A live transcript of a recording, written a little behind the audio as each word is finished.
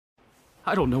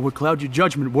I don't know what cloud your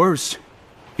judgment worse.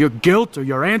 Your guilt or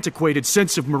your antiquated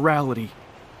sense of morality.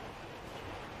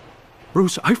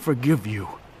 Bruce, I forgive you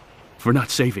for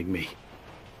not saving me.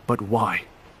 But why?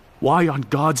 Why on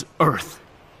God's earth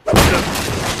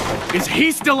is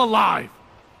he still alive?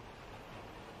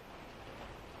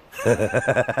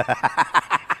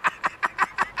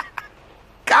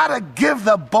 Gotta give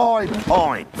the boy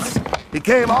points. He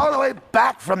came all the way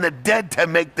back from the dead to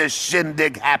make this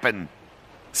shindig happen.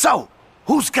 So,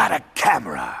 who's got a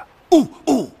camera?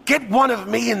 Ooh, get one of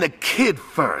me and the kid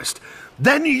first.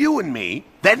 Then you and me,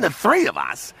 then the three of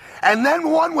us, and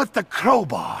then one with the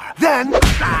crowbar. Then...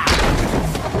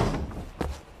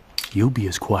 You be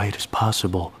as quiet as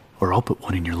possible, or I'll put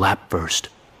one in your lap first.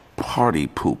 Party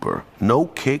pooper. No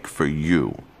cake for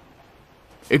you.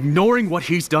 Ignoring what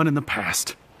he's done in the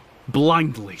past.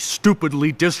 Blindly,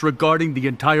 stupidly disregarding the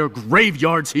entire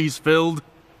graveyards he's filled.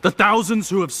 The thousands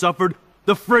who have suffered.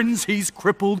 The friends he's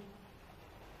crippled.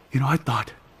 You know, I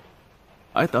thought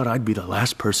I'd be the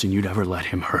last person you'd ever let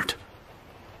him hurt.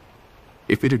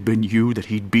 If it had been you that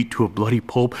he'd beat to a bloody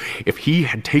pulp, if he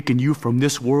had taken you from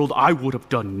this world, I would have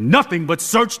done nothing but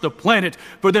search the planet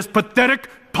for this pathetic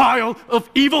pile of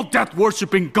evil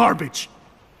death-worshipping garbage.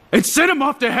 And send him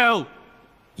off to hell!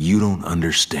 You don't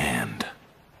understand.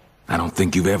 I don't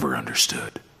think you've ever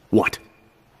understood. What?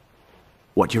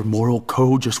 What, your moral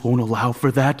code just won't allow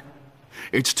for that?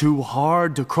 It's too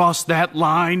hard to cross that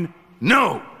line?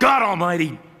 No! God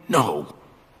Almighty, no!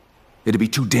 It'd be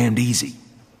too damned easy.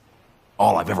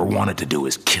 All I've ever wanted to do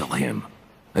is kill him.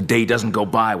 A day doesn't go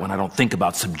by when I don't think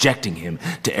about subjecting him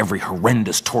to every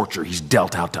horrendous torture he's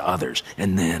dealt out to others,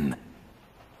 and then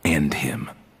end him.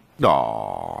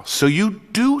 Aw, so you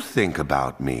do think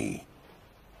about me.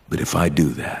 But if I do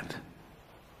that,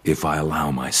 if I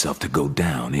allow myself to go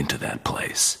down into that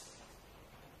place,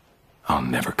 I'll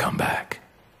never come back.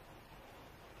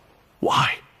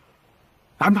 Why?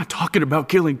 I'm not talking about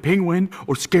killing Penguin,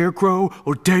 or Scarecrow,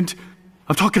 or Dent.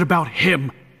 I'm talking about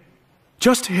him.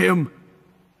 Just him.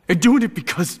 And doing it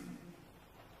because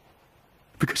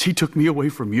he took me away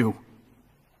from you.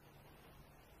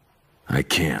 I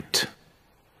can't.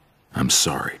 I'm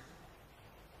sorry.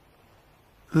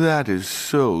 That is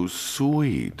so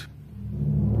sweet.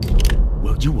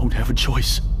 Well, you won't have a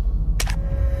choice.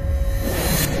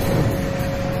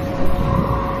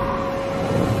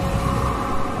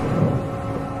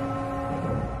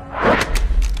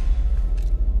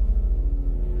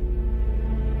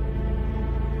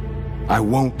 I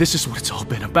won't. This is what it's all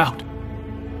been about.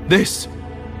 This.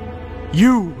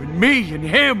 You and me and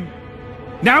him.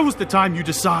 Now is the time you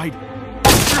decide.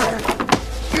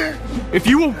 If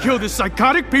you won't kill this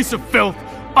psychotic piece of filth,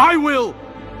 I will.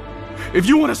 If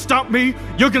you want to stop me,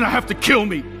 you're gonna have to kill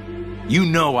me. You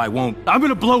know I won't. I'm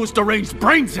gonna blow his deranged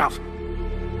brains out.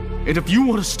 And if you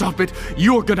want to stop it,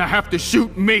 you're gonna have to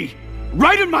shoot me.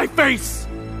 Right in my face!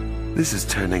 This is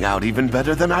turning out even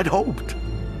better than I'd hoped.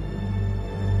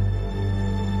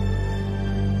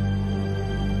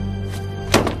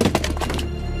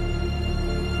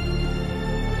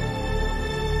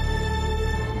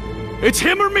 It's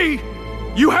him or me!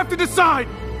 You have to decide!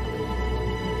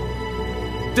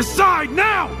 Decide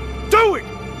now! Do it!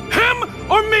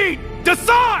 Him or me!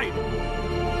 Decide!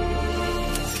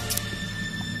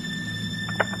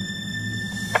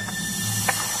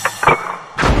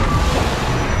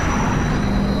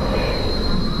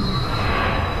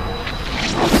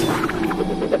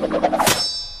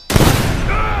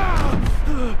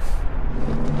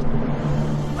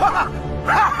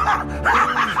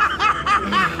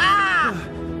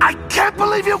 I can't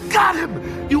believe you got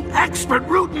him! You expert,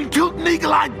 rootin', tootin',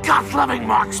 eagle-eyed, goth-loving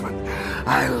marksman!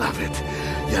 I love it.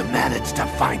 You managed to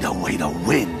find a way to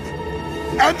win.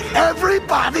 And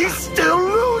everybody still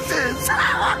loses!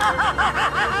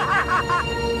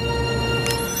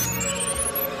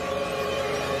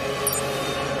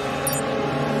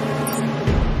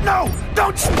 No!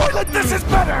 Don't spoil it! This is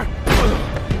better!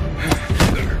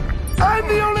 I'm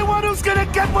the only one who's gonna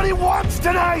get what he wants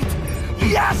tonight!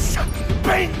 Yes!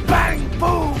 Bing, bang,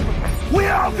 boom! We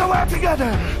all go out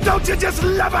together! Don't you just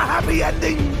love a happy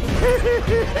ending?